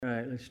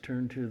let's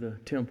turn to the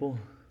temple.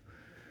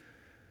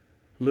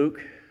 Luke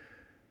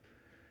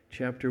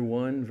chapter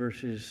 1,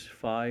 verses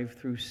 5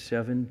 through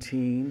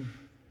 17.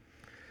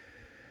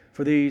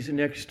 For these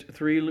next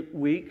 3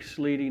 weeks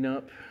leading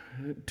up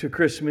to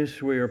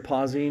Christmas, we are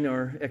pausing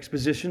our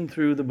exposition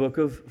through the book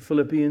of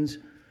Philippians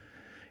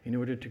in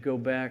order to go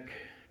back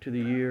to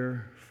the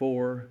year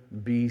 4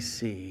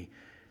 BC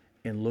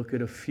and look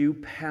at a few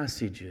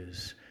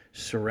passages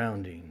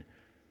surrounding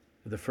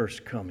the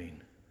first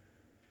coming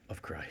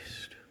of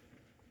Christ.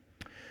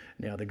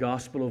 Now, the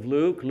Gospel of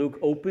Luke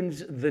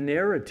opens the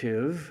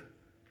narrative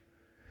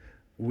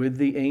with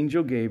the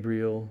angel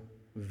Gabriel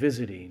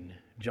visiting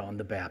John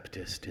the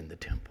Baptist in the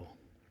temple.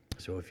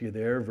 So if you're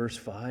there, verse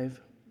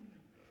 5.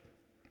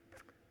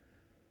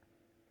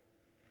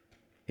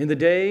 In the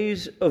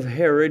days of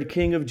Herod,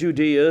 king of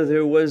Judea,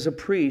 there was a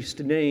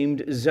priest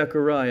named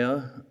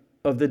Zechariah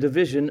of the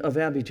division of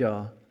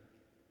Abijah.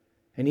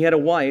 And he had a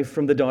wife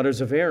from the daughters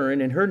of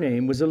Aaron, and her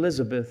name was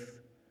Elizabeth.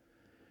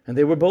 And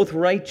they were both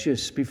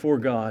righteous before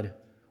God,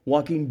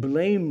 walking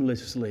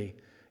blamelessly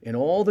in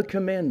all the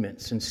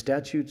commandments and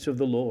statutes of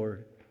the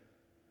Lord.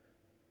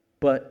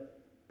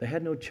 But they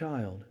had no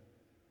child,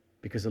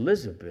 because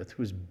Elizabeth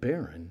was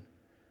barren,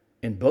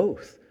 and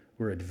both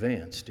were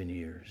advanced in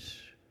years.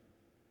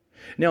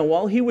 Now,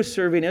 while he was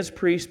serving as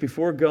priest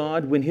before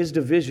God, when his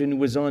division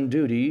was on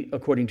duty,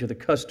 according to the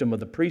custom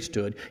of the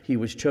priesthood, he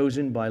was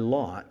chosen by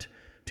lot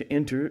to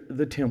enter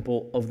the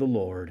temple of the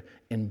Lord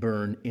and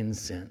burn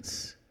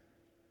incense.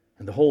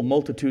 And the whole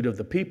multitude of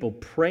the people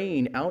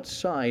praying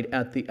outside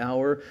at the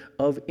hour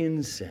of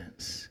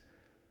incense.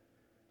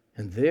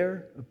 And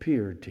there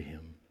appeared to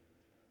him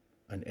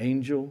an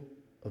angel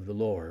of the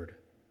Lord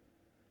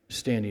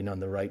standing on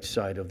the right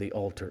side of the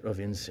altar of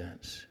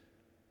incense.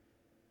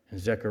 And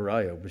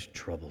Zechariah was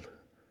troubled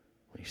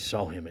when he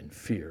saw him, and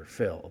fear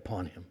fell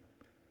upon him.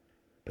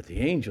 But the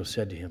angel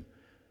said to him,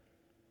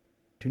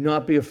 "Do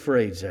not be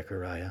afraid,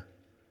 Zechariah,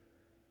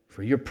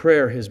 for your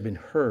prayer has been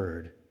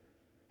heard,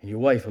 and your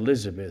wife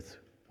Elizabeth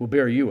will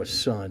bear you a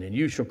son, and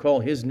you shall call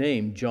his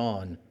name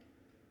John.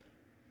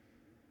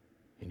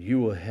 And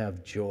you will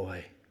have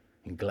joy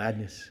and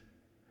gladness,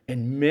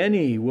 and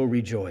many will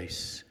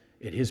rejoice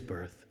at his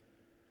birth.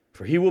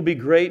 For he will be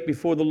great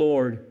before the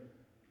Lord,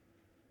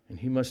 and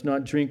he must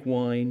not drink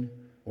wine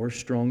or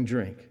strong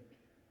drink.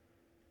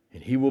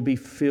 And he will be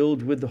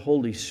filled with the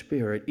Holy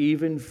Spirit,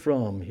 even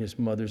from his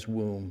mother's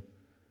womb.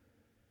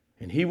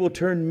 And he will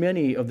turn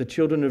many of the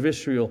children of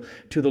Israel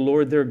to the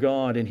Lord their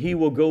God, and he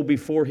will go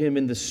before him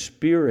in the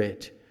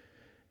spirit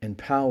and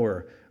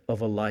power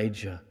of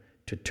Elijah,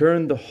 to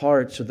turn the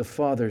hearts of the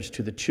fathers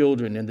to the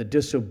children, and the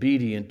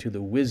disobedient to the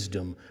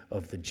wisdom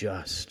of the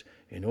just,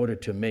 in order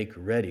to make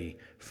ready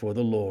for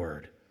the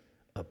Lord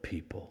a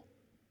people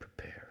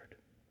prepared."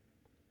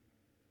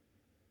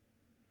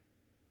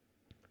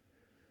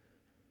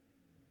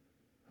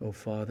 Oh,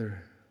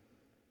 Father,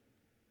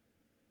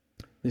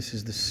 this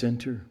is the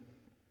center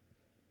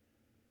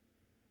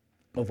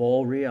of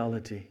all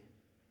reality,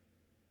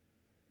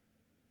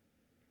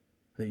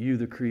 that you,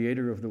 the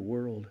creator of the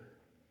world,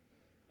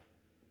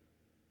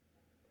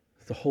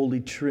 the Holy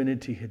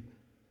Trinity, had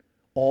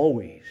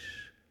always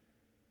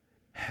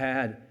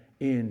had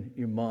in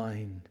your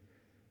mind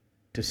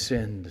to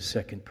send the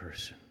second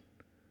person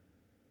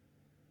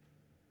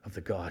of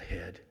the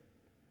Godhead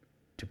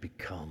to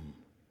become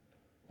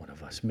one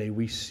of us. May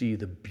we see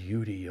the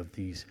beauty of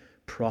these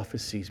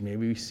prophecies. May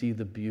we see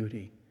the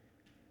beauty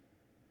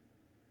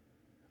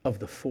of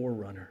the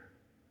Forerunner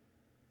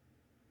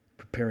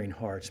preparing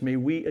hearts. May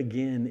we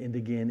again and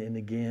again and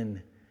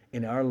again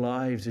in our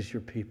lives as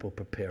your people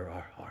prepare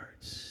our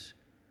hearts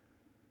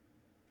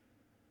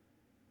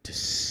to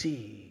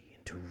see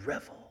and to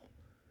revel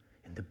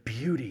in the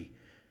beauty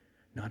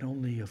not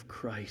only of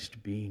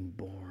Christ being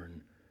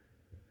born,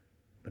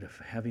 but of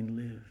having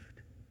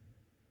lived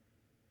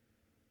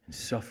and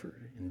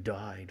suffered and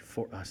died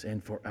for us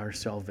and for our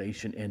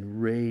salvation,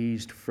 and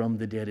raised from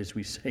the dead, as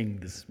we sang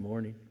this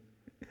morning.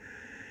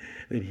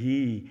 That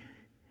he,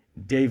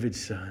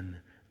 David's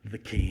son, the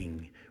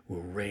King,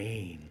 will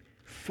reign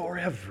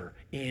forever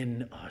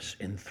in us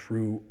and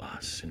through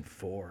us and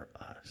for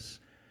us,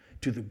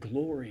 to the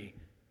glory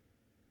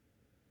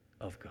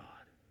of God.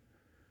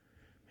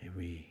 May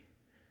we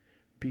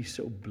be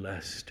so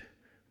blessed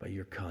by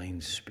your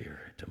kind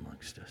Spirit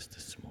amongst us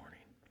this morning.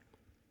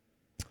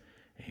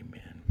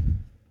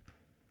 Amen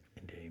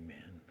and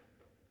amen.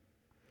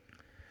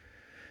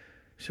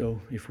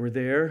 So if we're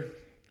there,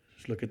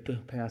 let's look at the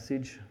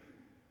passage.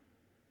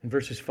 In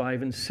verses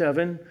 5 and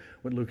 7,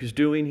 what Luke is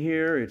doing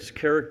here, it's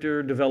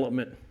character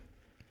development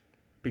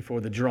before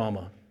the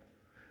drama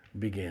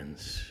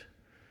begins.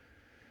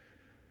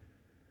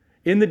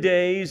 In the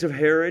days of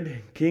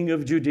Herod, king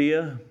of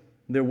Judea,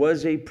 there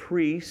was a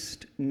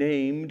priest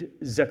named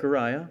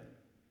Zechariah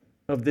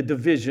of the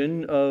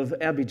division of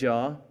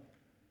Abijah,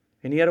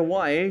 and he had a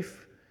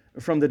wife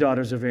from the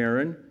daughters of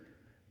Aaron,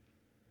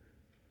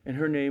 and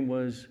her name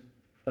was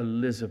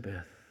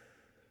Elizabeth.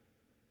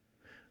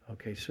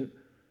 Okay, so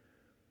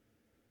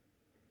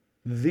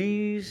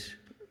these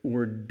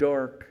were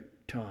dark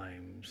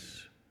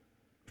times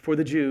for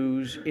the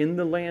Jews in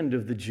the land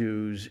of the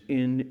Jews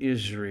in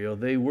Israel.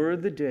 They were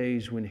the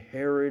days when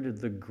Herod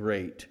the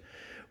Great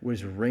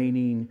was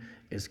reigning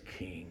as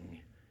king.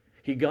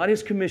 He got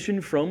his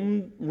commission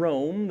from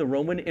Rome, the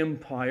Roman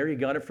Empire. He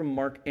got it from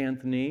Mark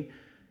Antony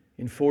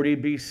in 40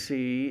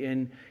 BC,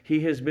 and he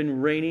has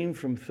been reigning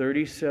from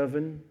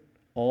 37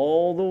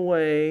 all the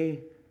way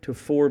to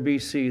 4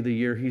 BC, the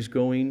year he's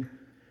going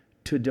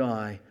to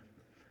die.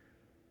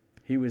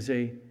 He was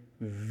a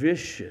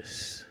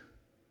vicious,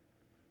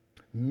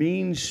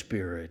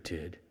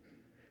 mean-spirited,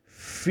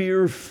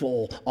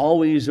 fearful,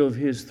 always of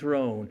his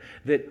throne,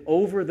 that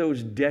over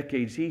those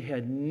decades he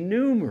had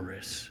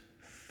numerous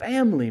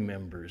family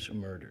members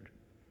murdered.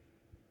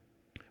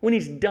 When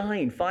he's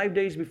dying, 5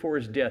 days before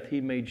his death,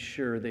 he made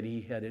sure that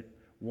he had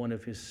one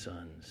of his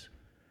sons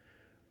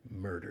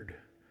murdered.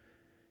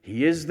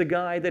 He is the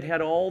guy that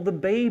had all the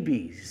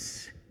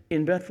babies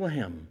in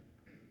Bethlehem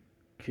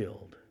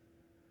killed.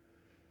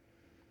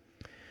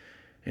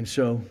 And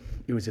so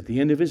it was at the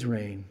end of his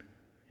reign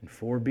in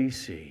 4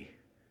 BC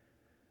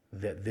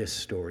that this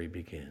story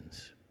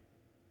begins.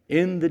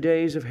 In the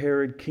days of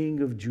Herod,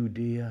 king of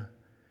Judea,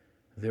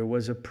 there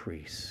was a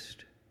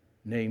priest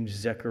named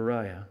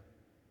Zechariah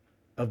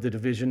of the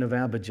division of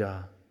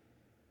Abijah.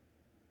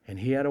 And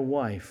he had a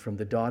wife from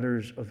the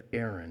daughters of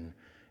Aaron,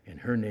 and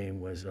her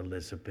name was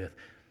Elizabeth.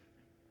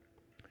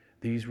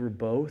 These were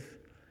both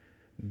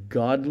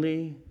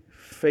godly,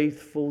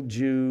 faithful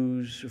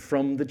Jews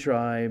from the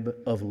tribe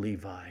of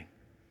Levi.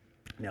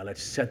 Now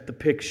let's set the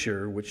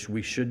picture, which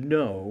we should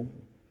know.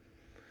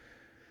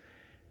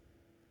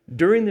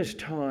 During this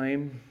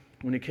time,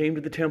 when it came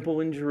to the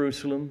temple in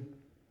Jerusalem,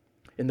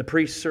 and the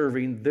priests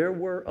serving, there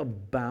were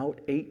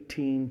about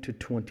 18 to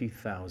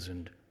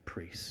 20,000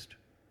 priests.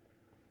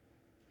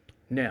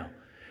 Now,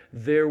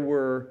 there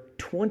were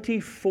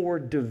 24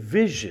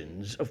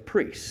 divisions of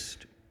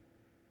priests.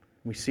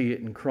 We see it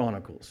in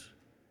Chronicles.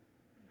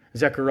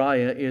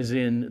 Zechariah is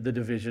in the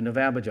division of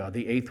Abijah,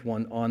 the 8th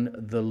one on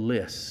the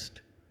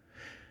list.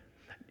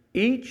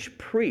 Each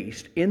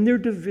priest in their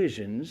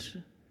divisions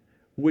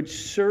would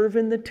serve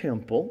in the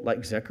temple,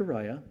 like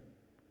Zechariah,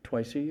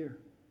 twice a year.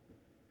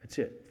 That's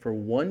it, for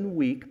 1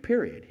 week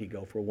period. He'd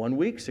go for 1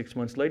 week, 6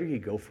 months later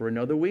he'd go for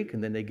another week,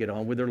 and then they get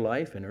on with their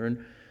life and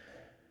earn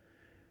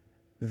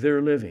their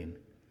living.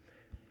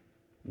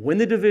 When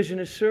the division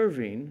is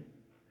serving,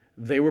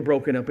 they were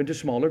broken up into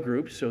smaller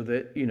groups so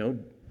that,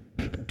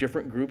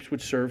 different groups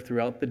would serve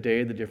throughout the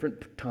day, the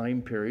different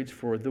time periods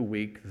for the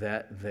week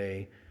that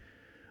they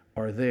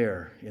are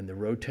there in the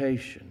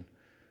rotation.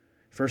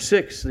 Verse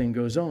 6 then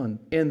goes on,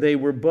 and they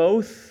were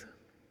both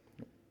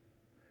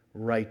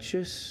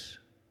righteous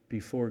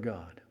before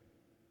God,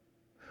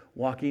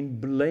 walking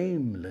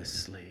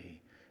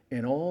blamelessly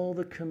in all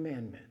the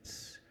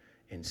commandments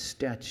and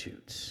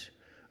statutes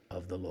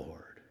of the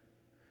Lord.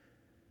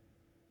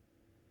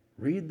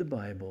 Read the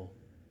Bible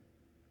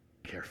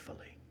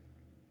carefully.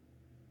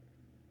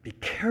 Be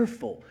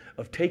careful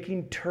of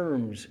taking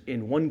terms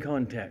in one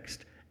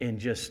context and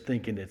just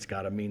thinking it's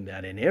got to mean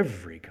that in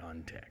every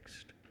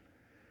context.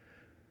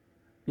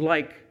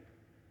 Like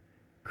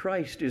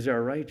Christ is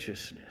our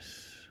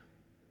righteousness.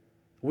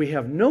 We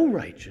have no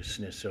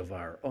righteousness of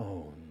our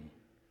own.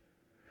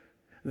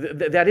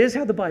 That is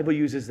how the Bible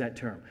uses that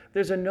term.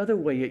 There's another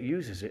way it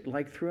uses it,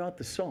 like throughout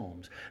the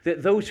Psalms,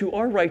 that those who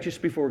are righteous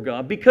before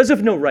God, because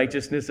of no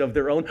righteousness of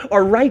their own,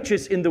 are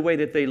righteous in the way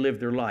that they live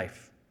their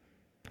life,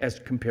 as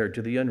compared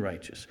to the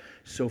unrighteous.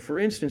 So, for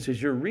instance,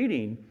 as you're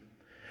reading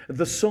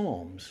the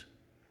Psalms,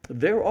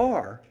 there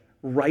are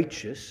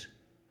righteous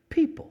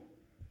people,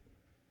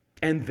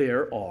 and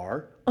there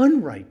are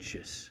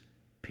unrighteous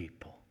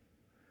people.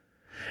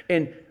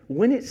 And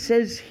when it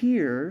says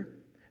here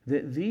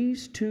that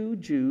these two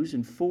Jews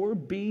in 4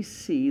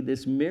 BC,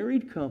 this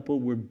married couple,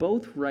 were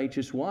both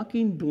righteous,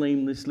 walking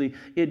blamelessly,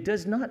 it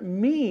does not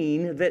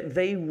mean that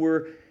they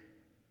were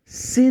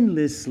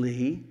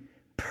sinlessly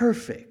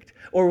perfect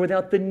or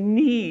without the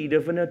need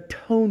of an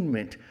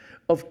atonement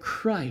of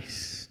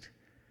Christ.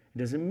 It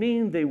doesn't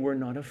mean they were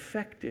not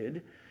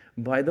affected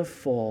by the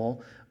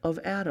fall of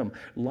Adam.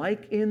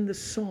 Like in the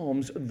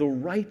Psalms, the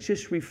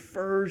righteous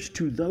refers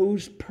to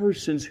those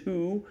persons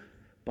who,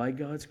 by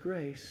God's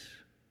grace,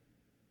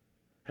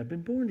 have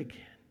been born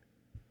again.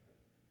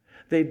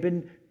 They've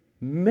been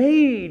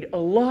made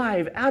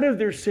alive out of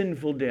their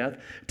sinful death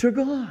to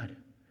God.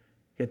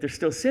 Yet they're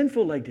still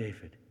sinful like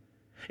David.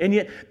 And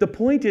yet the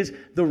point is,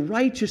 the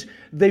righteous,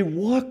 they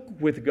walk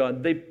with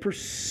God. They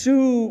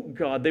pursue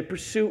God. They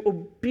pursue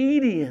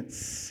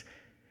obedience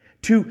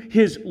to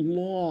His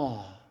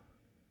law.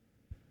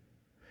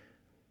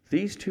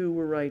 These two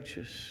were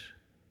righteous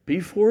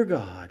before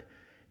God.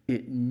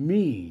 It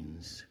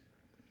means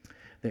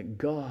that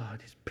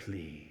God is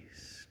pleased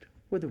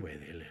with the way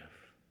they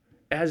live,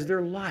 as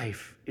their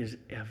life is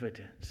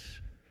evidence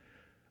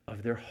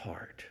of their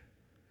heart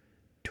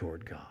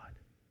toward God.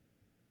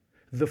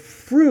 The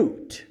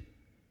fruit,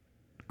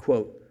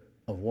 quote,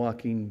 of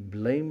walking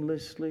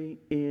blamelessly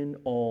in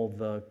all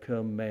the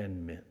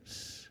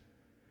commandments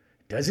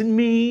doesn't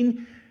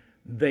mean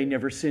they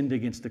never sinned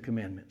against the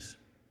commandments.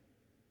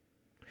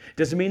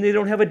 Doesn't mean they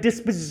don't have a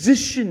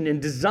disposition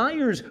and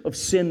desires of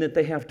sin that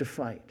they have to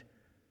fight.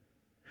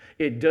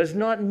 It does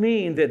not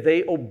mean that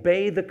they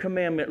obey the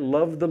commandment,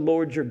 love the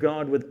Lord your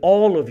God with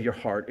all of your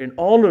heart and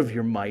all of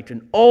your might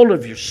and all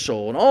of your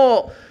soul and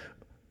all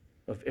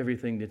of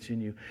everything that's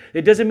in you.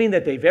 It doesn't mean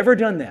that they've ever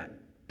done that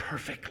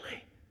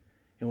perfectly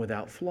and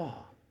without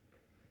flaw.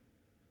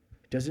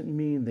 It doesn't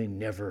mean they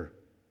never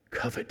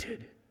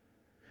coveted.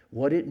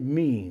 What it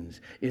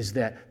means is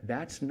that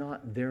that's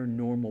not their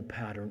normal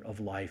pattern of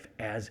life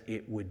as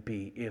it would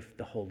be if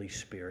the Holy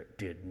Spirit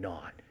did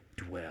not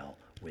dwell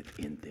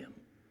within them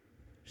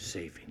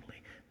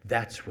savingly.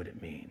 That's what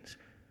it means.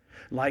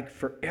 Like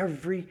for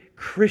every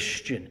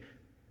Christian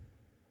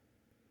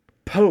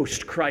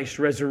post Christ's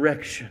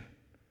resurrection,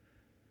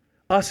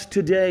 us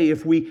today,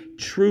 if we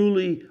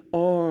truly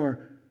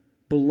are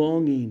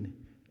belonging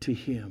to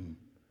Him,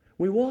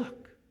 we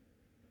walk.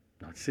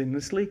 Not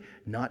sinlessly,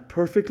 not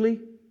perfectly.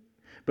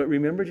 But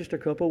remember just a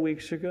couple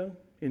weeks ago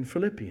in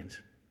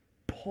Philippians,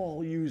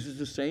 Paul uses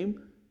the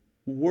same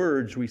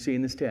words we see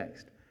in this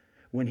text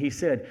when he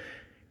said,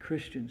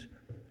 Christians,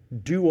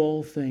 do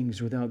all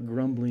things without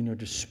grumbling or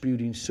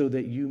disputing so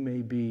that you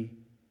may be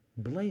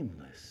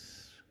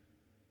blameless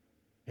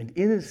and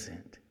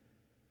innocent,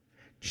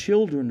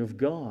 children of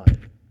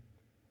God,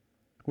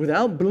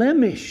 without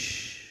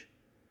blemish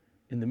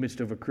in the midst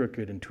of a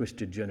crooked and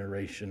twisted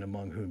generation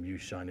among whom you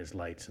shine as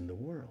lights in the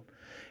world.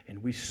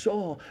 And we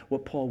saw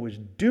what Paul was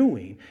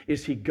doing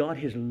is he got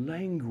his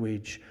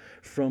language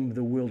from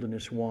the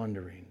wilderness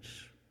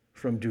wanderings,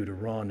 from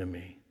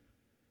Deuteronomy.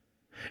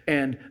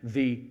 And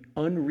the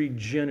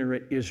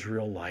unregenerate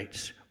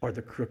Israelites are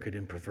the crooked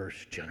and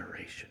perverse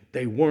generation.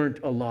 They weren't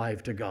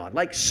alive to God,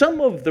 like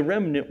some of the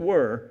remnant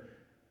were.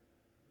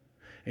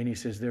 And he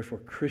says, therefore,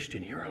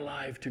 Christian, you're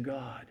alive to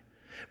God.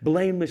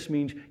 Blameless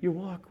means you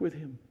walk with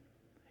Him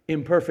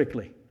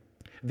imperfectly.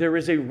 There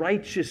is a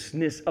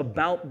righteousness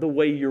about the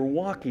way you're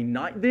walking,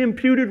 not the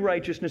imputed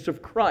righteousness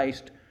of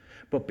Christ,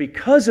 but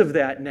because of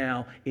that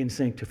now in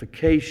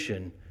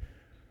sanctification,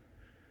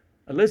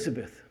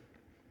 Elizabeth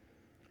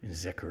and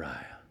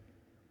Zechariah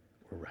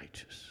were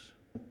righteous.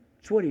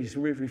 That's what he's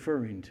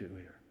referring to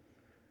here.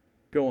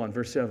 Go on,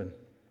 verse 7.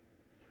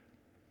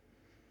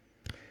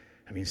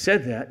 Having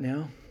said that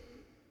now,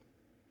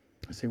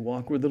 I say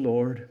walk with the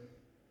Lord,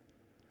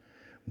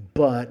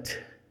 but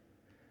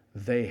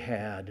they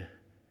had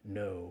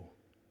no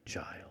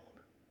child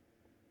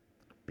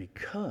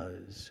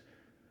because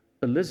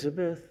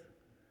Elizabeth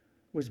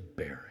was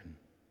barren.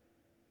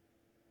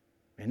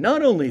 And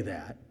not only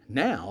that,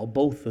 now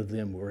both of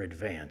them were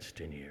advanced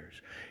in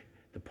years.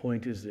 The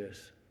point is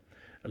this: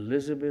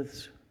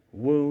 Elizabeth's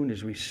wound,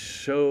 as we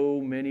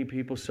so many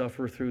people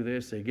suffer through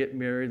this, they get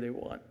married, they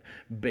want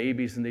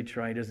babies, and they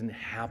try, it doesn't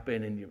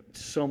happen, and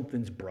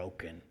something's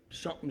broken.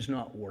 Something's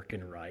not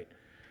working right.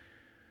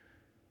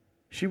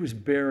 She was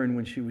barren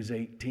when she was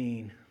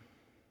 18.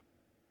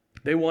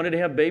 They wanted to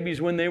have babies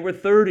when they were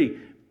 30.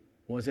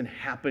 Wasn't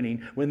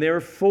happening. When they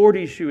were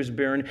 40, she was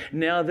barren.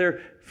 Now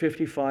they're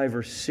 55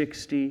 or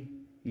 60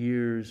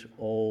 years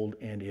old,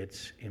 and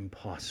it's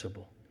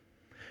impossible.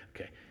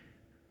 Okay.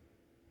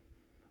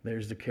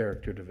 There's the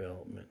character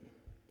development.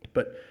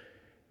 But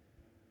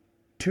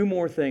two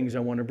more things I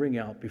want to bring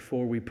out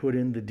before we put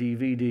in the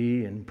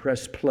DVD and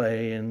press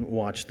play and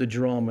watch the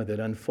drama that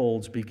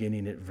unfolds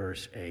beginning at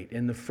verse 8.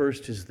 And the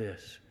first is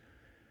this: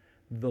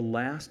 the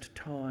last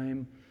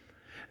time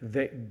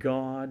that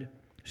God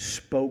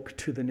spoke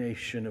to the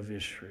nation of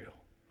Israel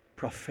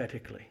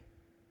prophetically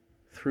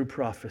through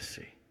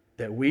prophecy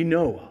that we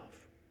know of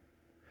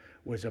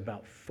was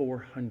about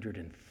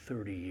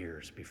 430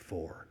 years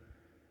before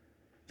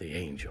the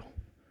angel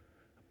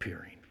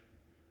appearing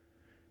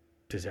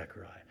to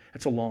Zechariah.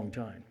 That's a long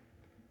time.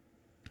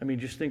 I mean,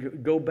 just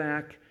think, go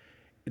back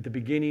at the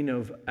beginning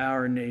of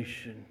our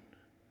nation,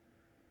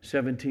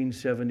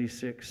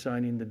 1776,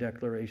 signing the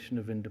Declaration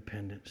of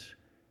Independence,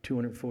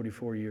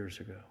 244 years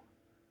ago.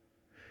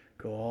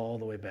 Go all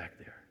the way back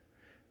there.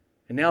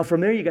 And now from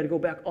there, you got to go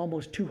back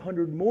almost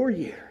 200 more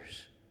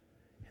years.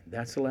 And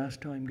that's the last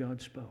time God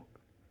spoke.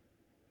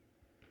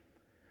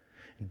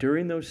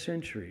 During those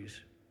centuries,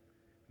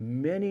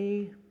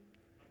 many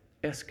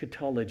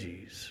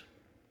eschatologies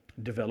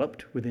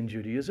developed within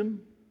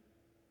Judaism,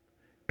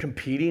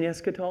 competing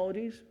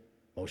eschatologies.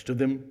 Most of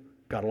them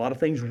got a lot of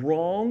things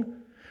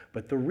wrong,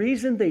 but the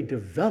reason they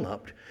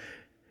developed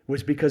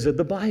was because of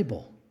the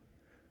Bible.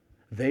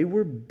 They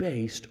were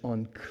based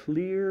on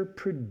clear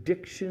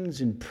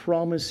predictions and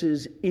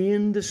promises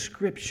in the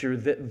Scripture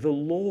that the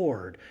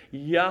Lord,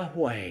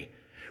 Yahweh,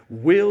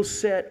 will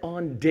set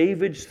on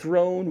David's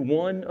throne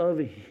one of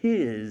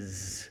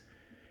His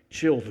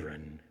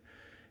children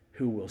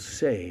who will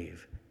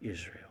save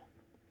Israel.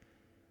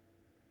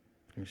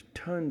 There's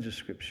tons of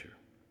Scripture.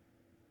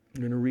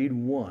 I'm going to read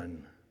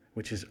one,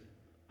 which is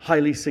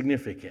highly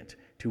significant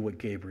to what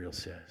Gabriel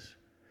says.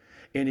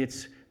 And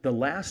it's the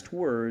last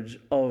words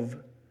of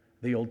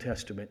the Old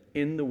Testament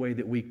in the way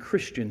that we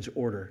Christians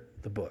order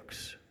the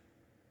books.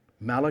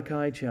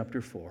 Malachi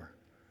chapter 4.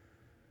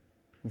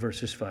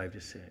 verses 5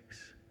 to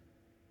 6.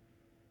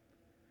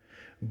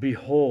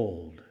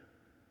 Behold,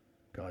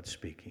 God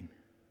speaking,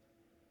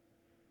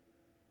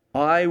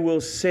 I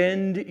will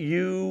send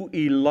you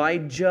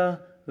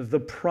Elijah the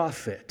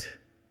prophet.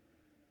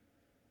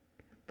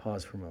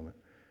 Pause for a moment.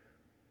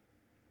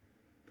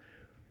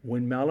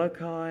 When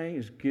Malachi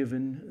is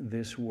given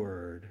this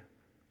word,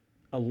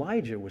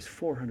 Elijah was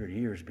 400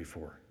 years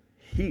before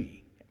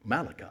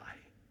Malachi.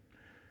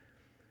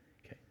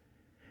 Okay.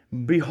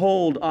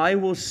 Behold, I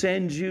will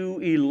send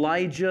you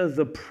Elijah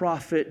the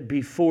prophet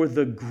before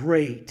the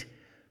great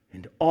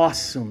and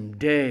awesome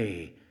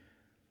day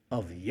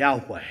of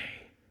Yahweh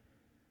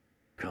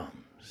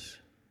comes.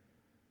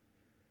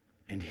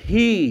 And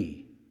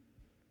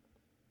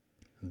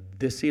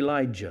this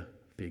Elijah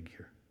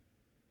figure,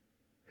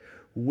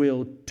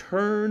 will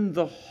turn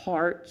the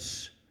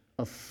hearts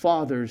of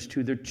fathers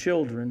to their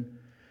children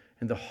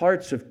and the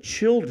hearts of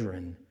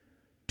children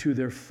to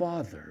their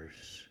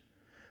fathers,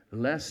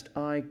 lest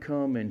I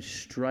come and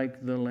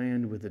strike the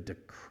land with a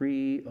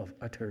decree of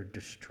utter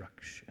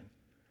destruction.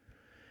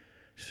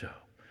 So,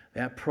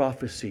 that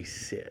prophecy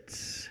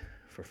sits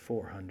for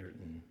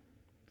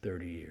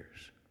 430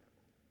 years.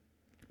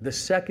 The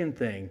second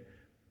thing,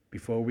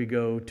 before we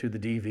go to the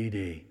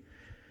DVD,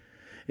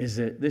 is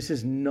that this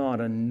is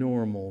not a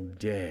normal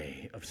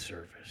day of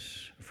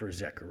service for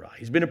Zechariah.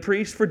 He's been a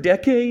priest for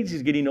decades.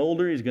 He's getting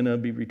older. He's going to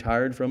be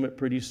retired from it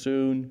pretty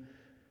soon.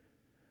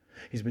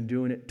 He's been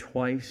doing it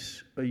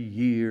twice a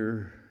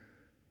year,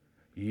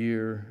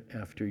 year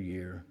after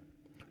year.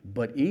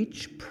 But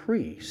each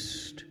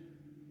priest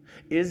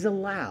is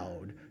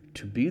allowed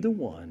to be the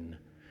one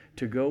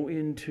to go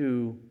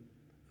into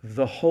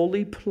the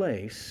holy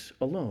place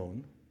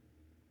alone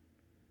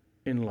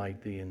and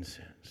light the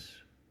incense.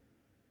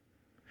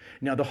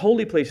 Now, the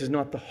holy place is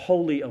not the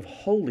Holy of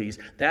Holies.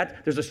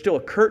 There's still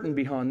a curtain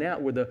behind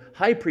that where the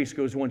high priest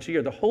goes once a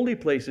year. The holy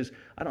place is,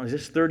 I don't know, is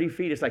this 30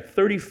 feet? It's like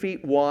 30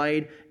 feet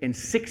wide and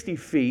 60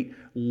 feet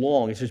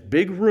long. It's this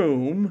big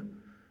room,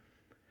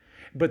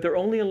 but they're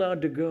only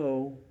allowed to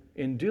go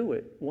and do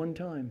it one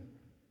time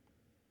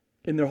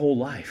in their whole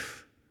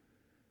life.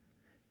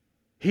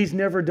 He's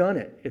never done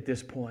it at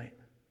this point.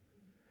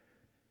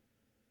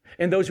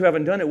 And those who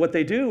haven't done it, what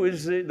they do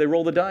is they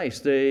roll the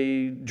dice.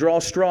 They draw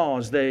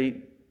straws.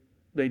 They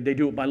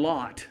do it by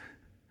lot.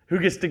 Who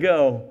gets to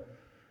go?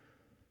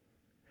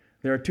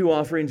 There are 2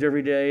 offerings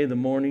every day, the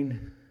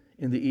morning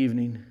and the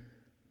evening.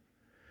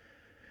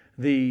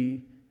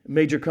 The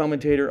major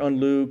commentator on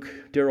Luke,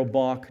 Darrell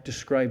Bock,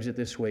 describes it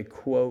this way,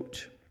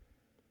 quote,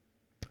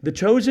 "The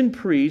chosen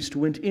priest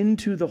went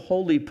into the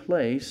holy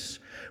place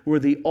where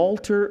the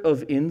altar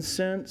of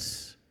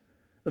incense,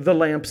 the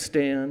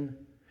lampstand,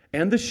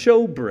 and the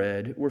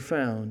showbread were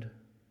found.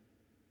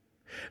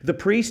 The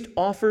priest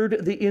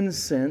offered the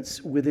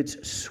incense with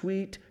its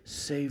sweet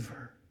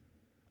savor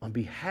on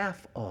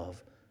behalf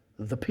of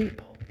the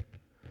people.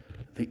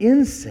 The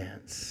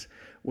incense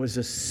was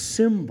a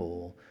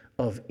symbol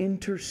of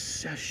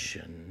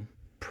intercession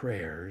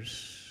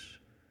prayers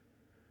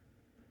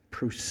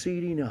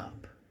proceeding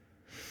up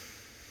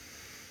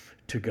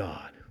to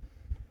God.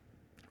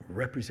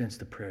 Represents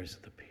the prayers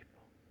of the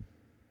people.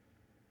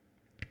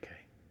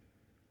 Okay.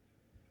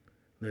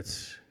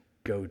 Let's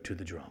go to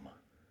the drama.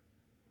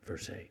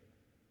 Verse 8.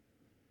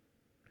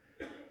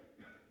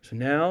 So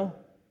now,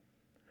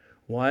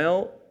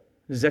 while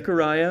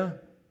Zechariah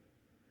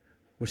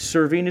was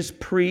serving as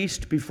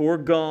priest before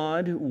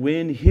God,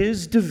 when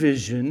his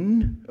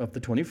division of the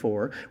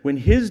 24, when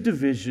his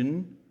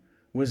division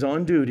was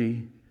on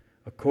duty,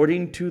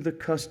 according to the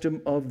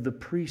custom of the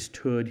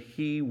priesthood,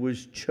 he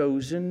was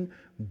chosen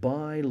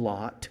by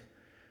lot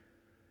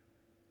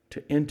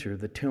to enter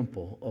the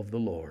temple of the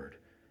Lord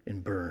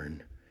and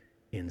burn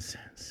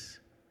incense.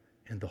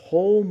 And the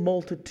whole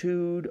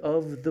multitude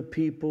of the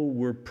people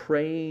were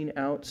praying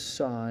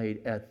outside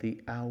at the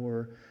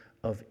hour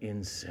of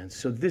incense.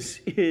 So this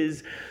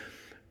is,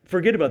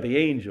 forget about the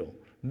angel,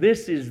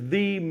 this is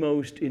the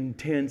most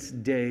intense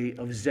day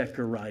of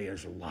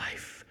Zechariah's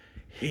life.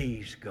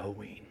 He's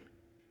going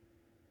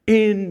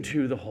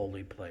into the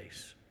holy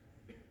place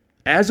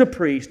as a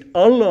priest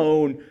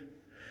alone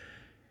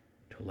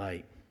to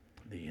light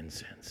the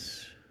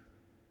incense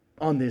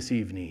on this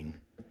evening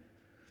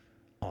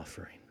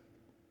offering.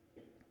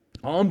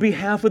 On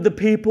behalf of the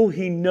people,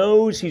 he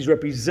knows he's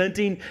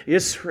representing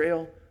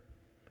Israel.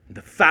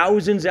 The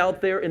thousands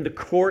out there in the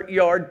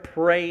courtyard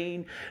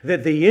praying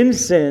that the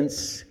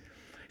incense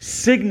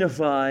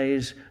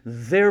signifies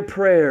their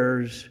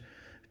prayers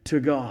to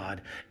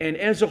God. And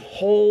as a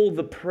whole,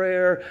 the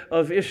prayer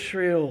of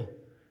Israel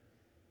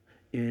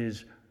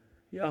is,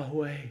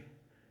 Yahweh,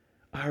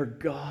 our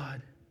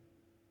God,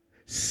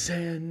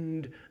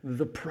 send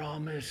the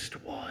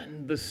promised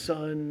one, the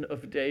Son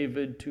of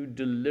David, to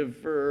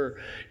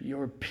deliver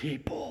your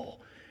people,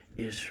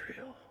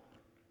 Israel.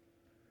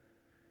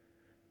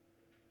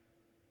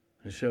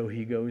 And so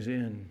he goes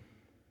in.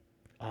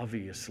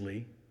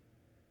 Obviously,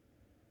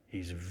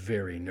 he's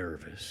very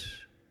nervous.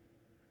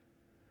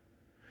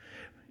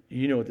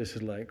 You know what this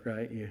is like,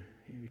 right? You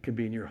could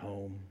be in your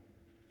home.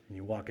 And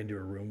you walk into a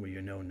room where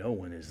you know no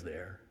one is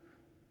there.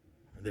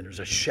 And then there's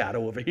a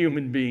shadow of a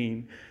human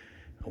being,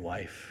 a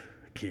wife,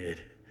 a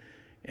kid,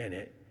 and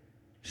it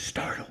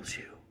startles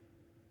you.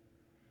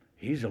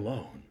 He's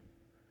alone.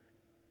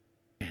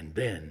 And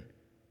then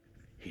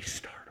he's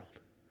startled.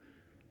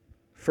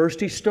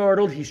 First he's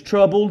startled, he's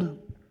troubled.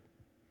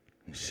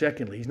 And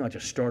secondly, he's not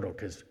just startled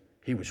because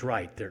he was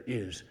right. There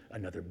is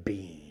another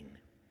being.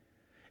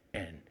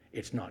 And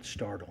it's not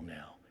startle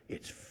now,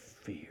 it's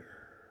fear.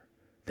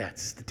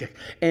 That's the text.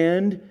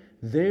 And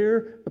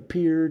there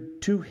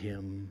appeared to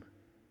him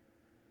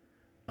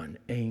an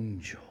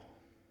angel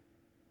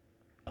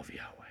of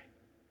Yahweh,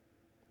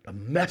 a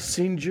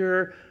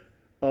messenger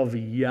of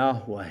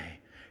Yahweh,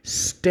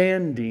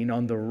 standing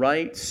on the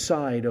right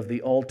side of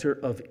the altar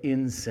of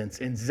incense.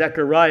 And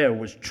Zechariah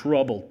was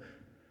troubled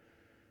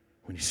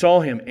when he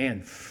saw him,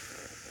 and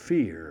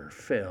fear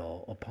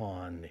fell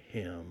upon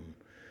him.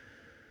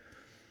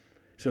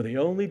 So the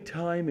only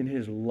time in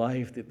his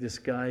life that this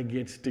guy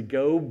gets to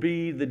go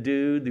be the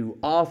dude who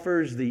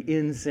offers the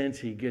incense,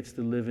 he gets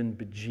the living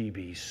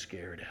bejeebies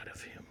scared out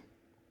of him.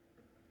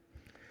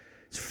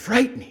 It's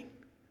frightening.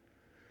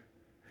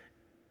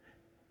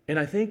 And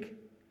I think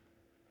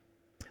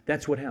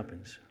that's what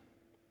happens.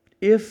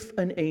 If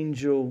an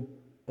angel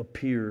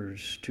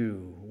appears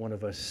to one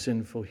of us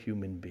sinful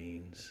human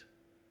beings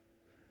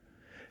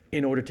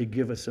in order to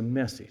give us a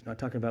message, not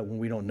talking about when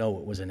we don't know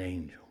it was an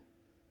angel,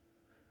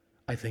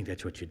 I think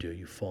that's what you do.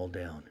 You fall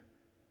down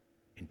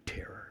in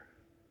terror,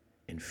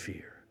 in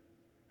fear.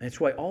 That's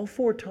why all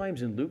 4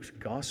 times in Luke's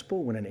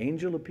gospel, when an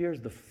angel appears,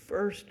 the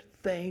first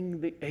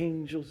thing the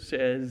angel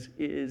says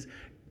is,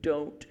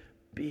 don't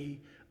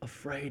be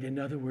afraid. In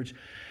other words,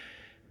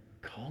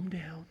 calm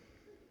down.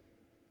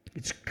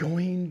 It's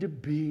going to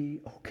be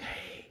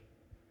okay.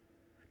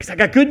 Because I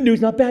got good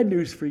news, not bad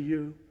news for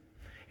you.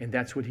 And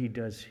that's what he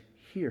does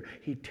here.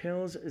 He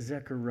tells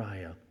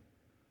Zechariah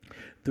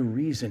the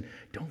reason.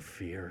 Don't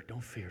fear,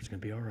 it's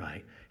going to be all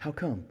right. How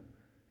come?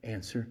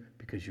 Answer,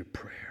 because your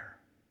prayer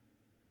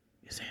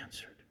is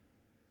answered.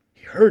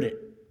 He heard it.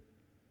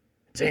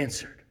 It's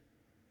answered.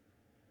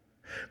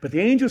 But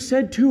the angel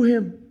said to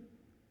him,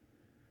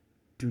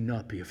 do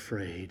not be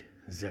afraid,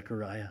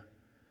 Zechariah,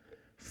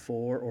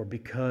 for or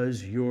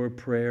because your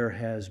prayer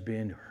has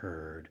been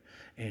heard,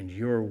 and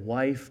your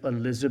wife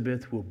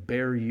Elizabeth will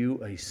bear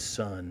you a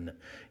son,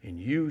 and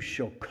you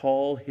shall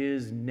call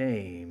his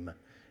name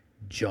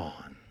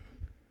John.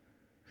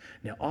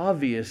 Now,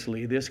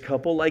 obviously, this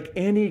couple, like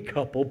any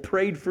couple,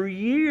 prayed for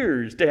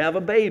years to have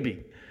a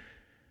baby.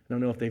 I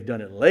don't know if they've done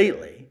it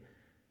lately.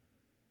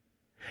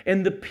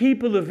 And the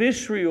people of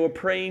Israel are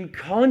praying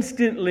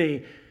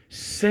constantly,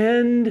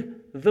 send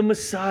the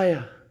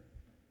Messiah,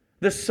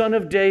 the Son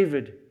of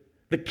David,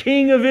 the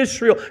King of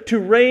Israel, to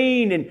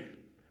reign and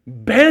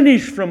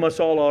banish from us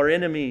all our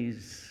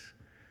enemies.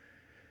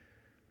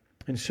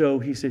 And so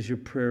he says, your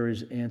prayer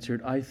is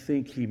answered. I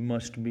think he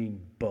must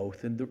mean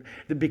both.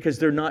 Because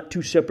they're not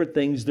two separate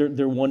things.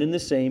 They're one and the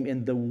same.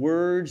 And the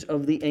words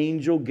of the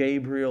angel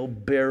Gabriel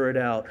bear it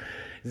out.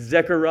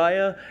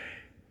 Zechariah,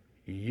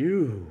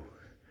 you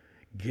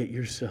get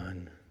your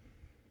son.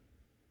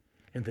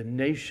 And the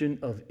nation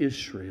of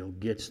Israel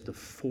gets the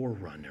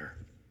forerunner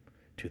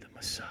to the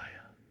Messiah.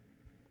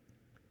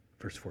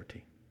 Verse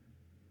 14.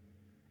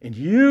 And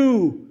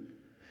you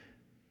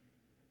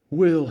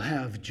will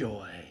have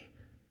joy,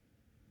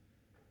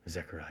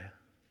 Zechariah,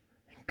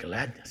 and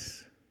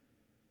gladness.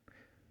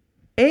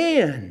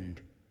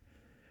 And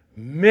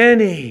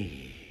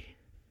many,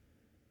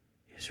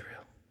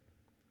 Israel,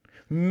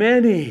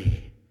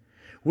 many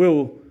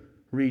will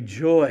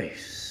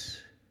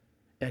rejoice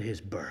at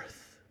his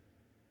birth,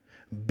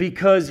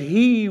 because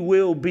he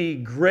will be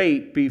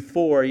great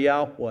before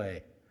Yahweh.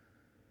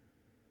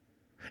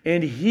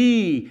 And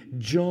he,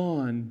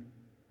 John,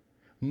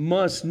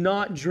 must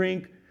not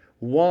drink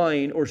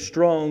wine or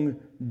strong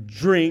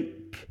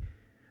drink.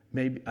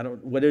 Maybe, I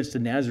don't, whether it's the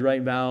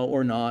Nazirite vow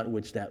or not,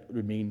 which that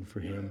would mean for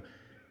him.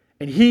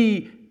 And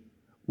he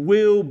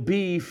will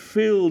be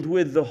filled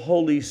with the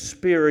Holy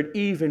Spirit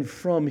even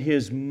from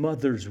his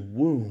mother's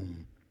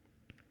womb.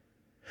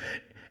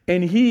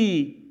 And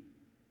he,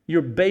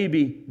 your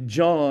baby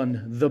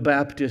John the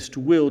Baptist,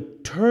 will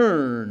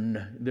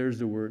turn. There's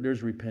the word.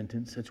 There's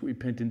repentance. That's what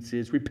repentance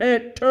is.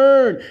 Repent,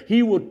 turn.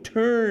 He will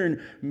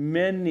turn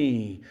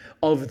many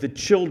of the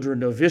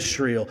children of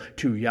Israel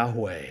to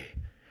Yahweh,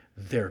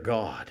 their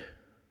God.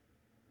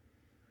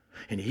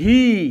 And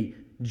he,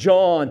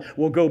 John,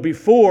 will go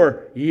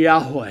before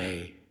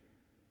Yahweh.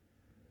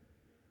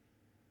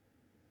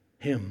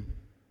 Him.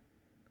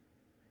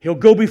 He'll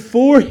go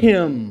before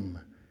him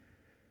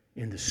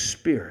in the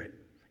Spirit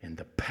and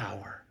the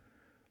power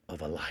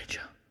of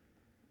Elijah,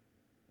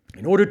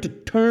 in order to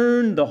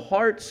turn the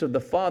hearts of the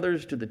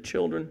fathers to the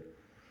children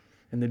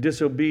and the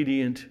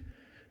disobedient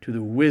to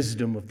the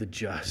wisdom of the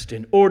just,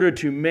 in order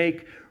to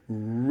make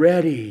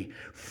ready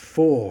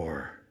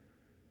for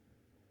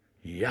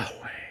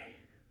Yahweh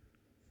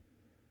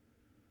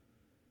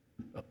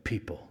a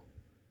people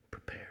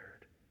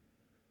prepared.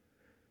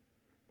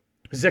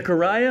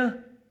 Zechariah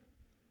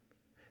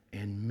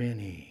and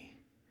many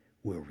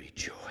will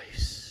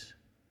rejoice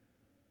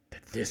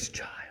that this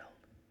child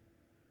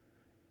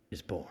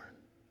is born.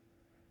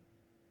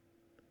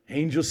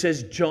 Angel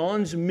says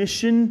John's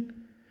mission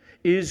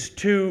is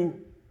to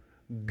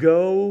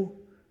go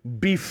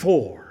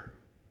before,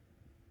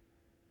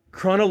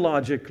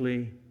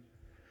 chronologically,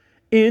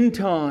 in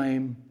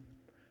time,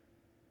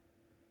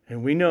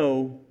 and we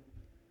know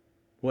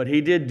what he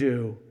did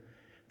do.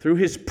 Through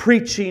his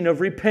preaching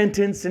of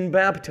repentance and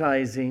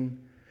baptizing,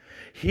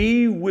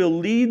 he will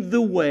lead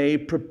the way,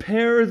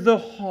 prepare the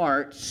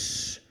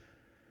hearts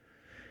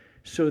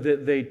so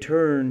that they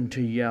turn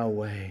to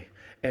Yahweh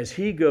as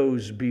he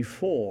goes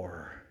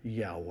before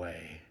Yahweh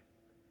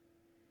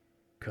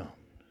comes.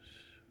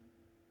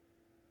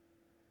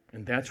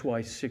 And that's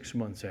why 6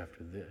 months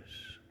after this,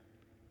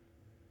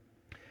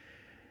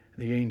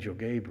 the angel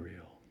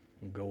Gabriel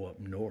will go up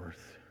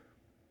north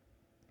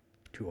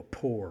to a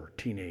poor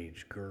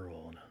teenage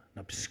girl in an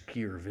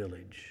obscure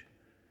village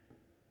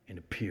and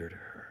appear to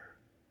her.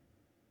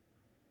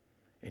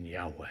 And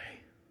Yahweh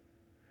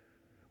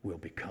will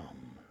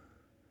become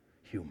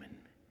human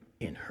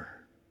in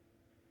her.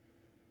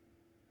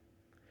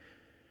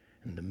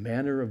 And the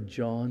manner of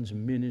John's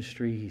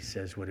ministry, he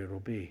says what it'll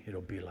be.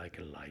 It'll be like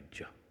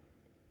Elijah.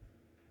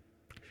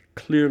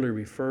 Clearly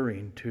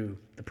referring to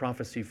the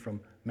prophecy from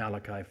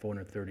Malachi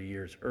 430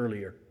 years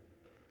earlier.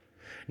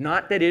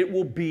 Not that it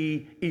will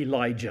be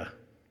Elijah,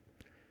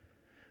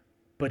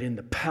 but in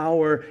the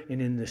power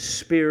and in the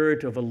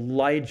spirit of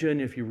Elijah.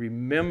 And if you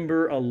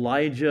remember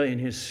Elijah in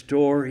his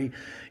story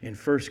in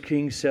 1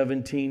 Kings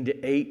 17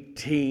 to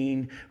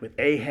 18 with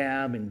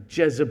Ahab and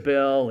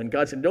Jezebel, and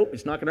God said, nope,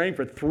 it's not going to rain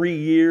for 3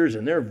 years,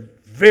 and they're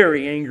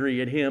very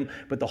angry at him.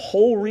 But the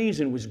whole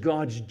reason was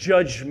God's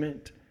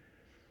judgment.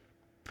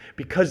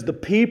 Because the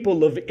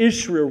people of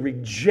Israel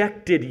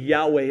rejected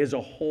Yahweh as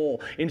a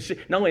whole. And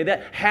not only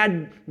that,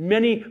 had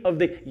many of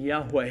the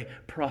Yahweh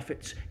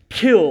prophets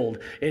killed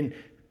and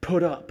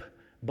put up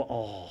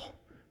Baal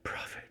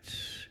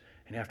prophets.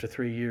 And after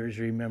 3 years,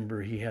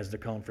 remember, he has the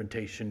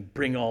confrontation.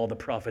 Bring all the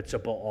prophets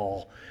of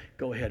Baal.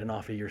 Go ahead and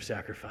offer your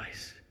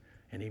sacrifice.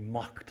 And he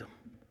mocked them.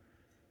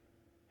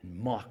 And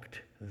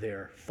mocked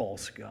their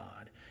false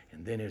god.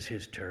 And then is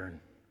his turn.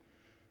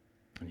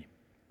 And he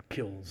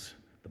kills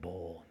the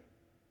bull.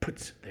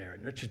 Puts it there.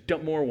 And let's just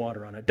dump more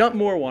water on it. Dump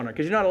more water.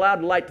 Because you're not allowed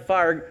to light the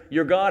fire.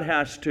 Your God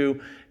has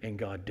to. And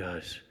God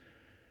does.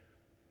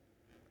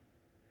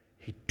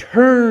 He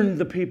turned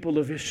the people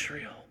of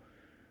Israel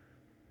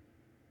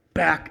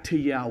back to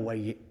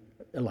Yahweh.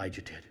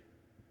 Elijah did.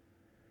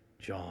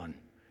 John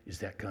is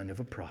that kind of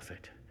a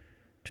prophet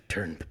to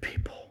turn the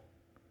people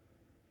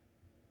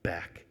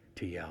back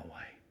to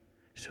Yahweh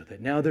so that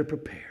now they're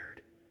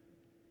prepared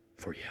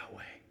for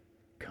Yahweh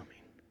coming.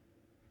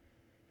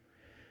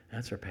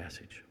 That's our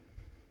passage.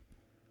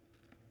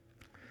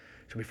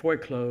 So before I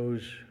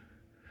close,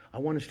 I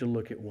want us to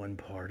look at one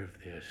part of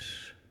this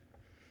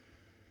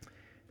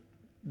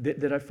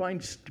that I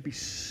find to be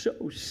so,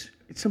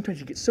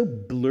 sometimes it gets so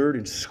blurred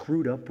and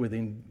screwed up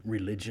within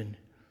religion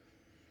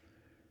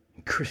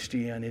and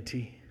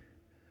Christianity.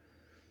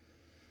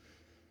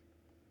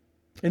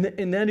 And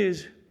that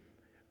is,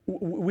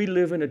 we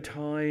live in a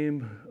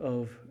time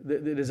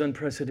that is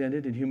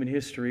unprecedented in human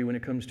history when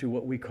it comes to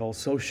what we call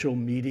social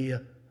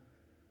media.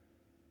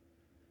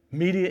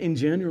 Media in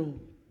general.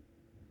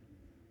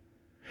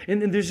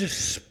 And there's a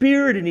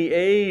spirit in the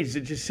age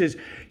that just says,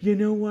 you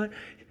know what?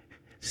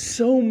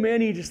 So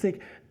many just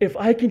think, if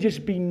I can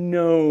just be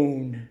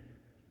known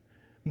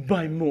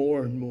by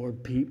more and more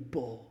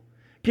people,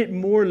 get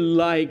more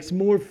likes,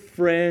 more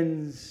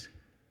friends,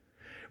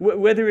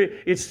 whether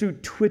it's through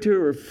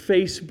Twitter or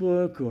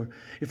Facebook, or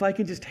if I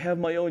can just have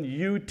my own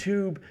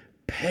YouTube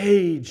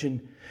page,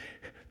 and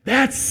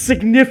that's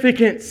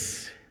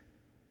significance.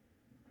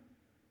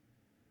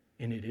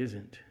 And it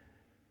isn't.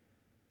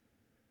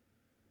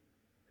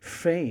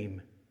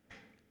 Fame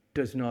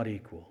does not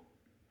equal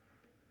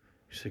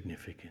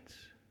significance.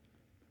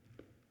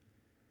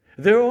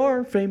 There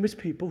are famous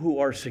people who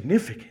are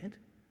significant.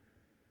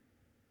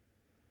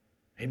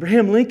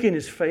 Abraham Lincoln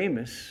is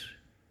famous,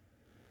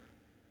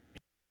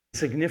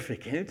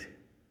 significant.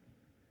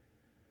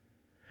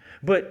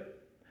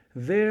 But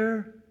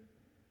there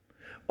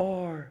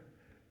are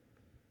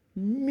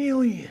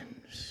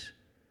millions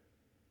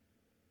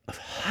of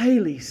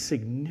highly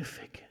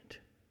significant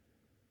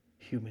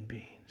human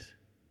beings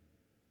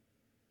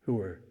who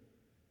are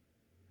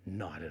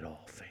not at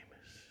all famous.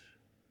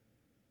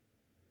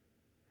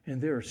 And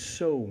there are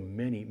so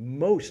many,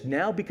 most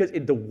now, because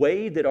in the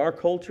way that our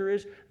culture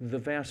is, the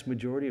vast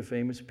majority of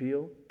famous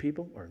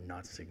people are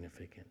not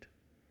significant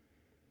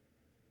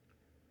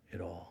at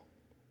all.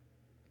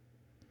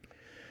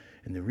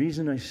 And the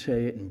reason I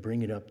say it and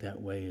bring it up that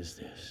way is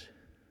this.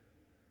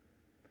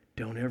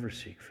 Don't ever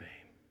seek fame.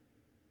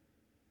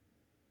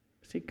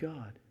 Seek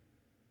God.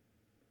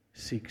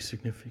 Seek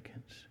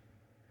significance.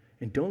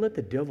 And don't let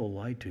the devil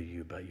lie to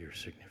you about your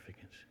significance.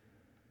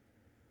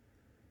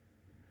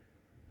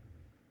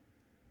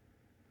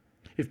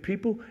 If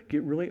people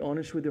get really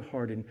honest with their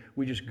heart and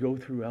we just go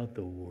throughout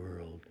the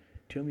world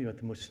Tell me about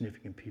the most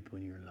significant people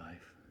in your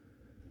life.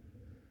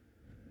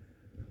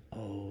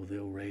 Oh,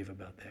 they'll rave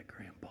about that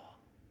grandpa.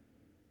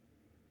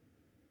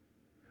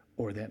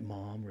 Or that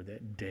mom or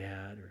that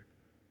dad or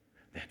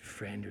that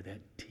friend or that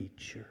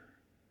teacher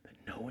that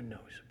no one knows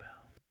about.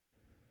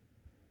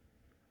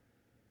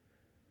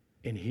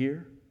 And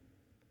here,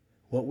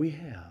 what we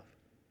have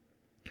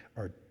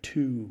are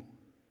two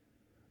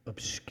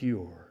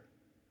obscure,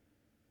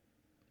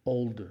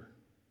 older,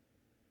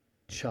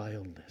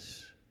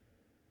 childless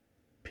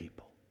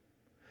people.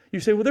 You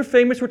say, well, they're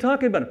famous. We're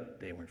talking about them.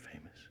 They weren't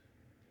famous.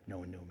 No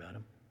one knew about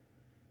them.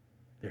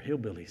 They're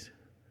hillbillies.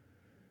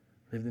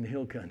 Lived in the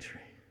hill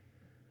country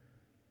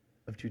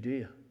of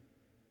Judea.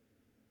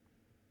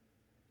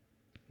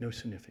 No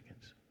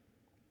significance.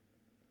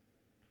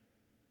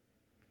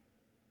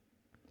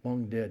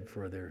 Long dead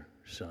for their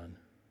son.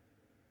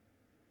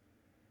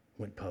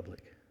 Went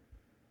public.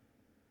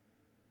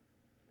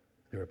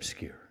 They're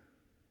obscure.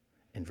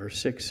 And verse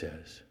 6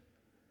 says,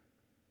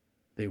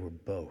 they were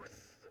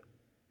both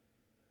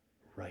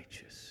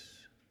righteous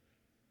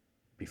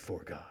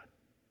before God.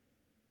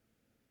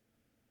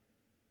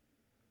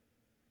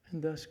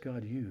 And thus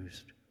God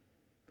used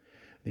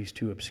these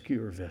two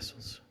obscure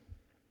vessels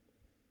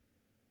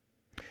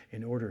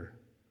in order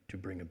to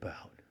bring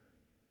about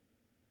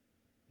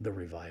the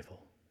revival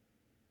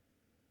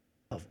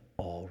of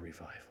all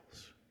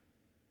revivals,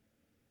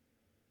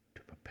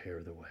 to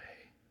prepare the way.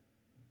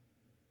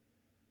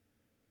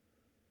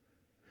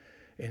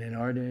 And in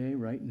our day,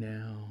 right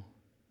now,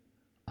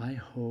 I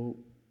hope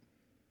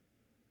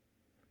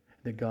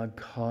that God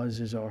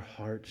causes our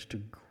hearts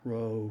to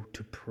grow,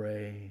 to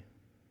pray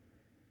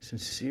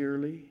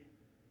sincerely,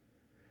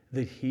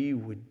 that He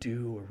would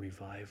do a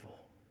revival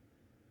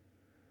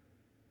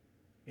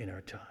in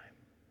our time.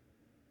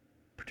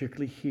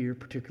 Particularly here,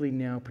 particularly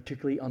now,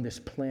 particularly on this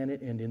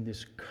planet and in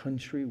this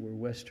country where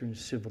Western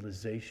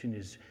civilization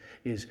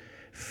is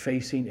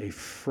facing a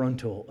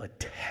frontal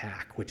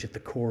attack, which at the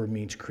core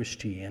means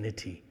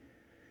Christianity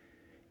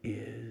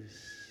is.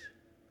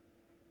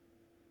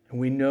 And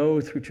we know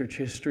through church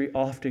history,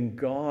 often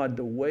God,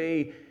 the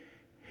way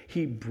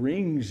He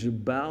brings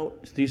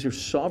about, these are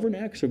sovereign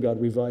acts of God,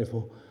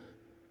 revival,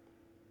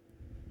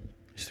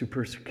 is through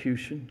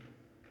persecution,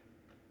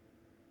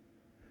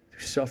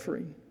 through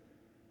suffering.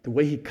 The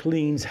way He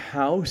cleans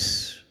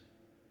house,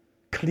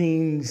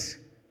 cleans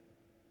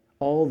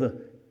all the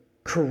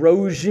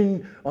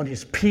corrosion on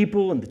His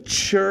people and the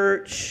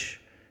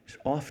church, is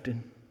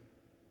often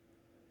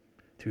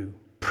through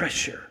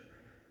pressure,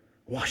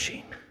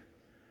 washing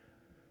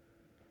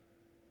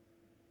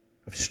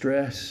of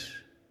stress,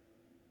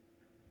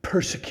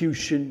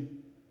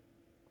 persecution.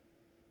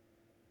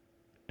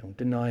 Don't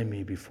deny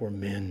me before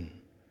men.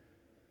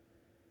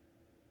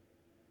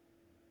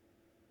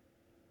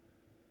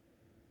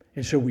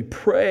 And so we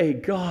pray,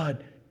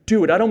 God,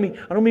 do it. I don't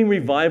mean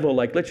revival,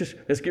 like let's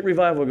get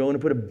revival going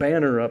and put a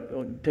banner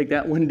up, take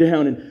that one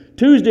down. And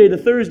Tuesday to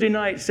Thursday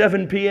night,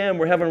 7 p.m.,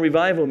 we're having a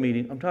revival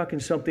meeting. I'm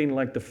talking something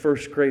like the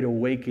first great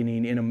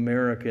awakening in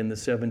America in the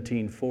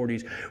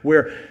 1740s,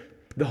 where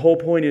the whole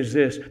point is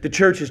this: the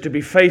church is to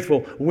be faithful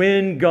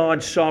when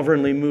God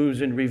sovereignly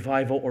moves in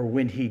revival or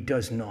when He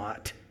does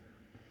not.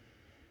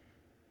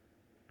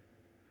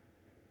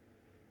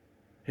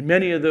 And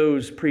many of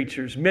those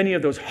preachers, many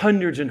of those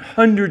hundreds and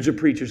hundreds of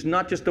preachers,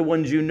 not just the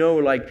ones you know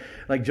like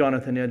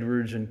Jonathan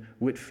Edwards and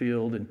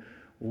Whitefield and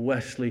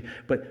Wesley,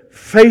 but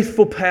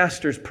faithful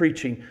pastors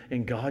preaching,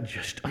 and God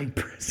just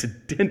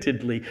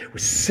unprecedentedly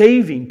was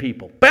saving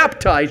people,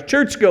 baptized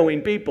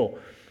church-going people,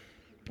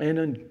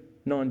 and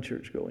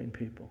non-church-going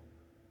people.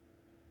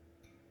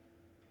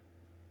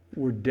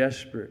 We're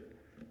desperate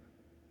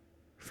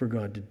for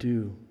God to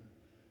do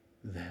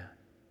that.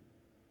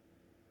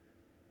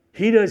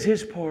 He does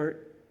His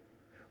part.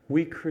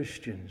 We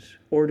Christians,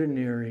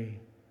 ordinary,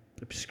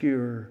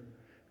 obscure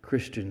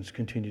Christians,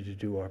 continue to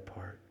do our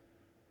part.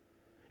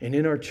 And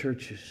in our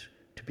churches,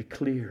 to be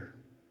clear,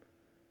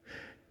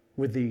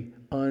 with the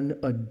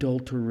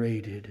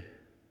unadulterated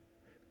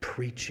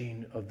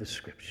preaching of the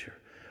Scripture,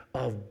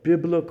 of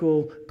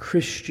biblical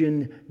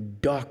Christian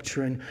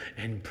doctrine,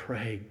 and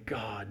pray,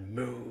 God,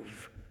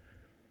 move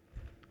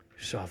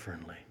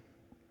sovereignly.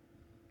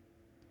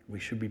 We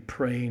should be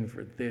praying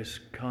for this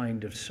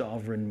kind of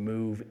sovereign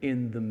move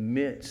in the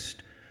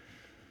midst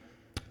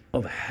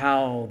of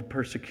how the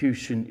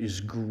persecution is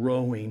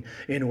growing,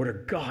 in order,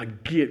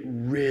 God, get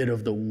rid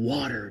of the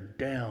watered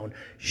down,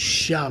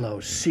 shallow,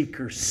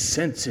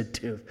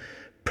 seeker-sensitive,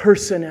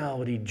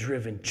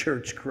 personality-driven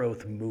church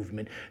growth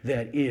movement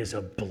that is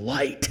a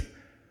blight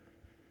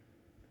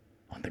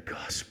on the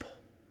gospel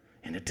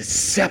and a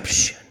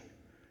deception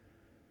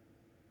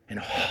and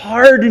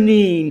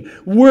hardening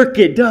work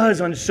it does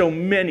on so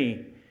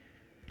many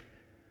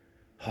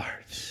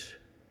hearts.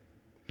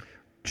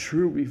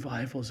 True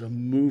revival is a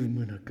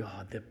movement of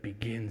God that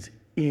begins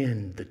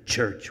in the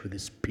church with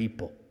His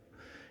people,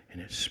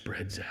 and it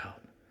spreads out.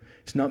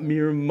 It's not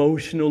mere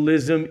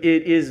emotionalism.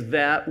 It is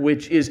that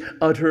which is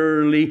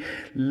utterly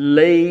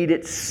laid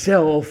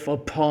itself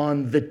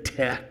upon the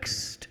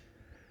text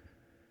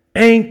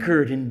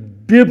anchored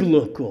in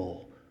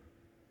biblical,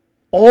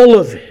 all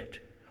of it,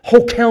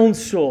 whole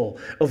counsel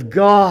of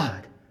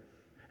God,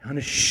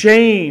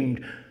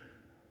 unashamed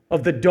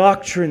of the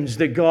doctrines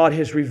that God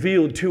has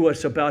revealed to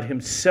us about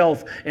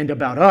Himself and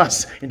about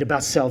us and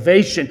about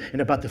salvation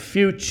and about the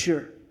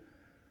future.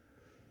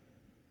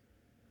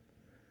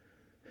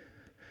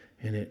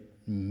 And it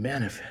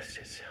manifests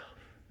itself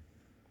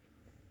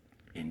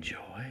in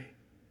joy,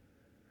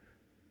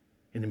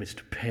 in the midst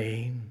of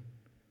pain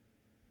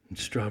and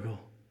struggle.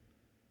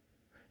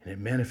 And it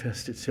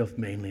manifests itself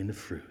mainly in the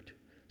fruit,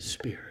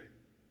 Spirit,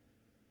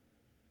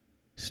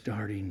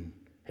 starting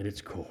at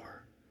its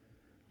core,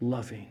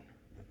 loving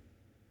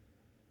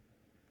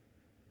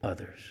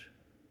others.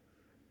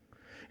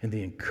 And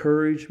the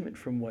encouragement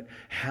from what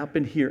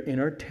happened here in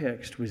our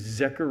text with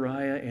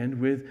Zechariah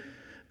and with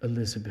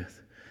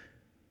Elizabeth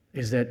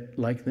is that,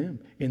 like them,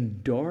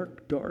 in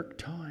dark, dark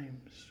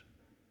times,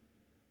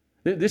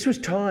 this was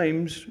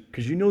times,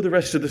 because you know the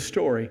rest of the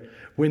story,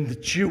 when the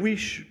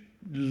Jewish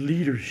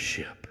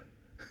leadership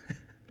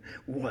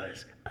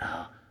was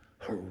a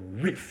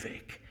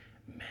horrific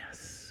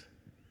mess.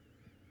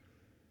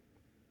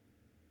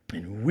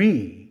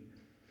 And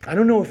I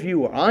don't know if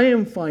you are, I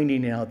am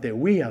finding out that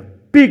we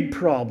have big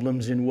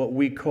problems in what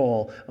we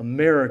call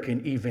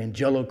American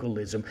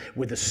evangelicalism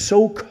with the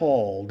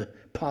so-called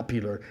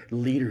popular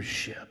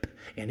leadership.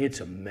 And it's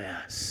a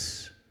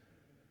mess.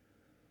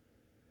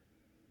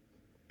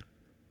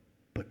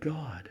 But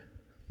God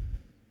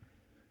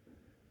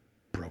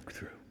broke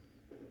through.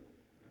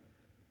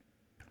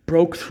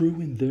 Broke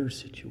through in their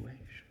situation.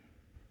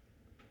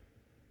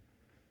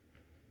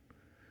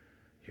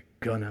 You're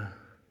gonna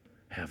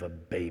have a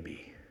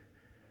baby,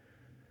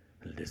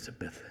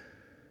 Elizabeth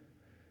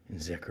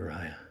and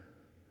Zechariah.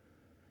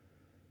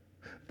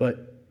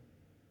 But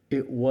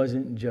it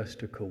wasn't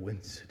just a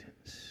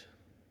coincidence.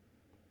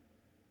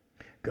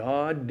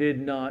 God did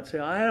not say,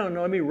 I don't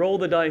know, let me roll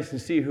the dice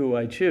and see who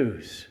I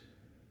choose.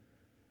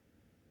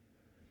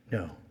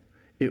 No,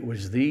 it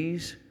was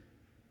these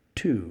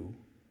two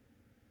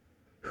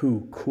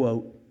who,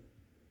 quote,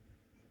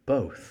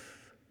 both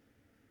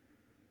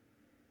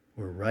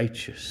were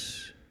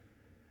righteous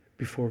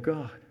before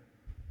God,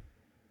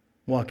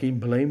 walking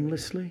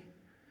blamelessly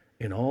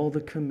in all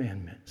the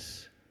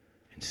commandments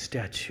and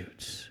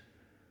statutes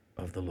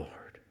of the Lord.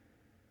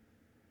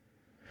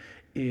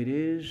 It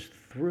is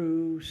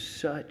through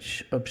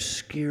such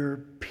obscure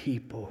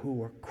people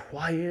who are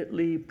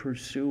quietly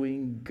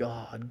pursuing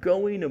God,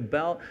 going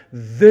about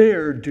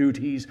their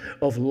duties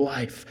of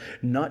life,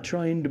 not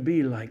trying to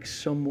be like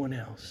someone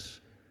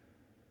else.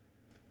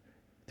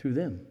 Through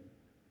them,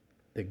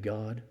 that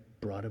God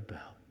brought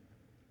about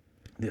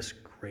this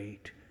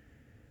great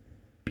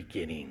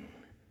beginning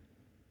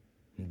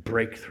and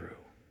breakthrough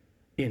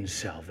in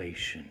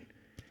salvation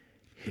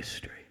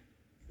history.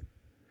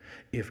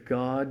 If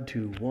God,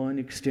 to one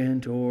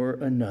extent or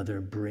another,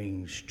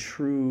 brings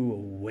true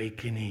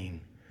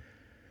awakening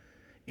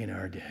in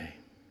our day,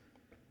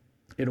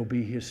 it'll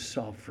be His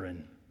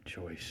sovereign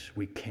choice.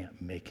 We can't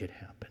make it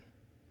happen.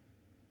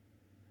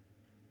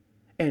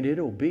 And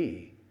it'll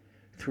be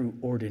through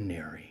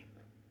ordinary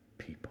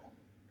people.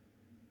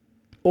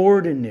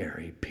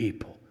 Ordinary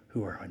people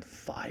who are on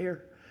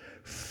fire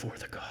for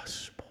the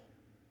gospel.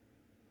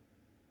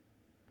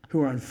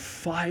 Who are on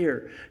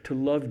fire to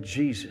love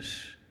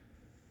Jesus,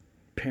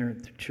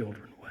 parent their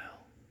children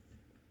well,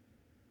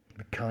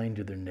 be kind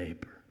to their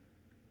neighbor.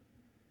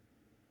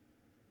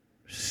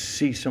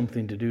 See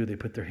something to do, they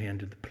put their hand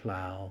to the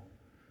plow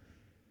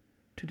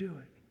to do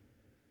it.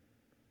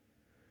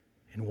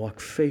 And walk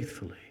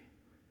faithfully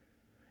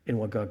in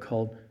what God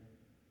called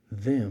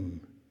them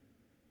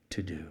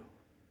to do.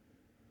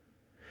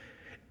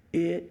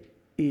 It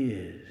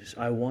is,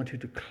 I want to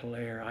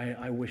declare,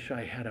 I wish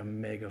I had a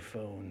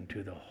megaphone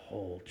to the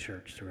whole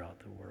church throughout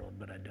the world,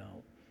 but I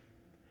don't.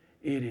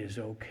 It is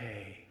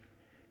okay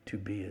to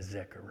be a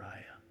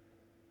Zechariah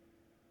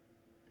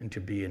and to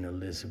be an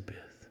Elizabeth.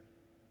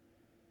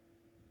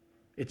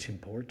 It's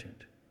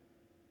important.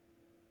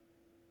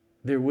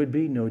 There would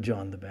be no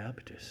John the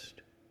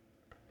Baptist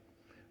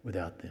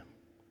without them.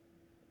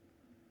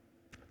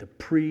 The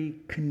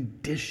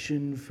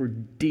precondition for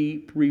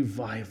deep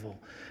revival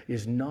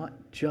is not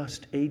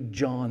just a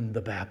John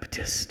the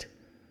Baptist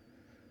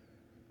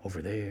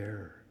over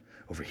there,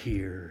 over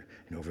here,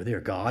 and over there.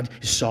 God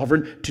is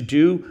sovereign to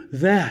do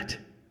that.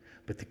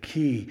 But the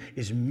key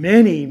is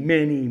many,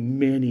 many,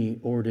 many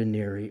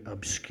ordinary,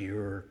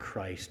 obscure,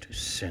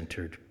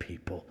 Christ-centered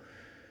people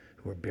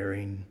who are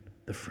bearing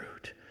the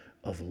fruit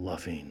of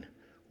loving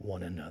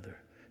one another,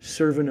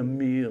 serving a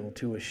meal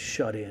to a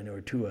shut-in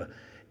or to a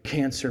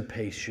cancer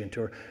patient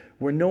or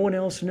where no one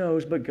else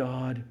knows but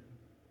God.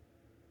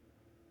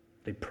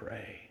 They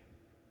pray.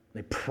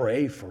 They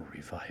pray for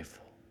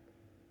revival.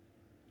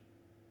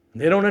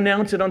 They don't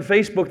announce it on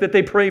Facebook that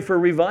they pray for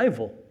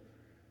revival.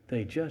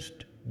 They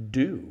just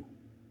do.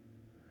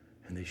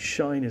 And they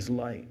shine as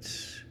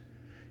lights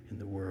in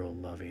the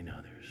world, loving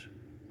others.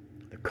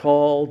 The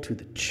call to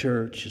the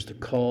church is the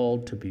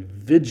call to be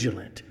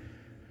vigilant.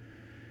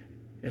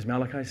 As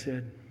Malachi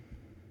said,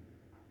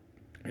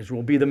 as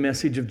will be the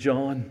message of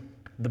John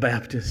the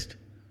Baptist,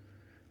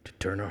 to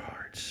turn our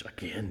hearts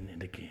again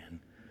and again.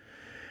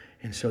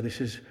 And so this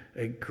is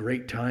a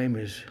great time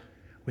as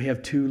we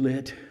have two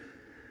lit.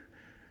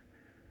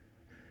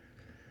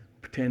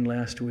 10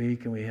 last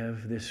week and we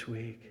have this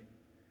week.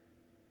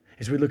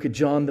 As we look at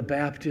John the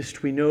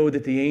Baptist, we know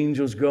that the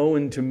angel's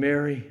going to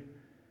Mary.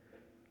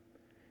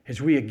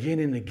 As we again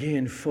and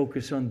again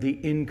focus on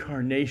the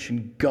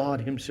incarnation,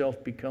 God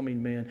himself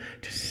becoming man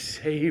to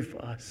save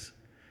us.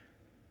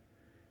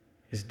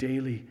 As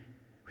daily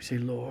we say,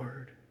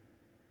 Lord,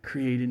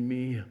 create in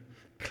me a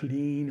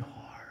clean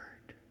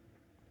heart.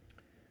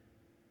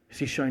 As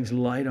he shines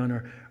light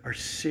on our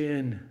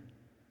sin,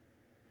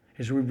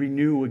 as we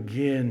renew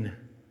again,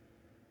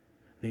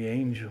 the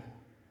angel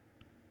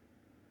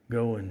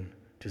going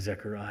to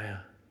Zechariah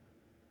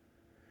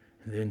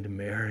and then to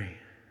Mary.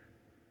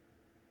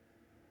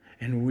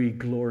 And we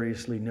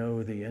gloriously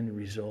know the end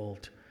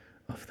result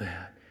of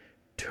that.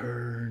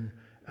 Turn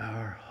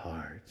our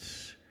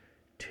hearts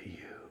to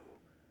you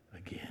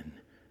again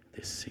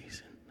this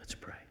season. Let's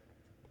pray.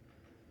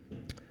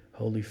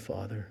 Holy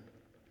Father,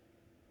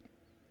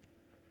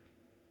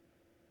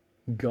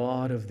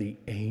 God of the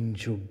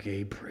angel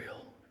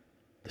Gabriel,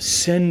 the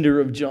sender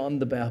of John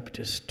the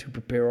Baptist to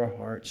prepare our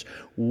hearts,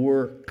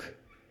 work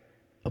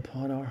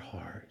upon our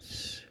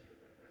hearts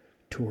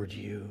toward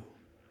you,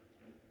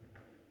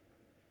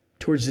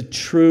 towards the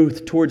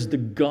truth, towards the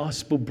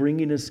gospel,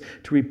 bringing us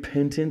to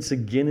repentance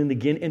again and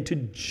again, and to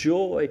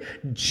joy,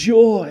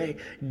 joy,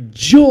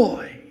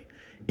 joy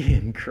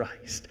in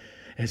Christ,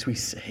 as we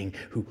sing,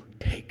 who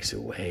takes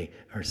away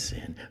our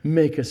sin.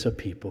 Make us a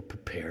people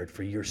prepared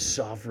for your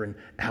sovereign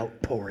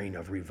outpouring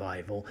of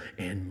revival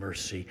and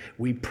mercy.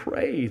 We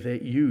pray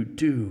that you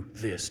do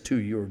this to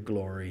your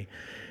glory.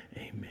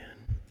 Amen.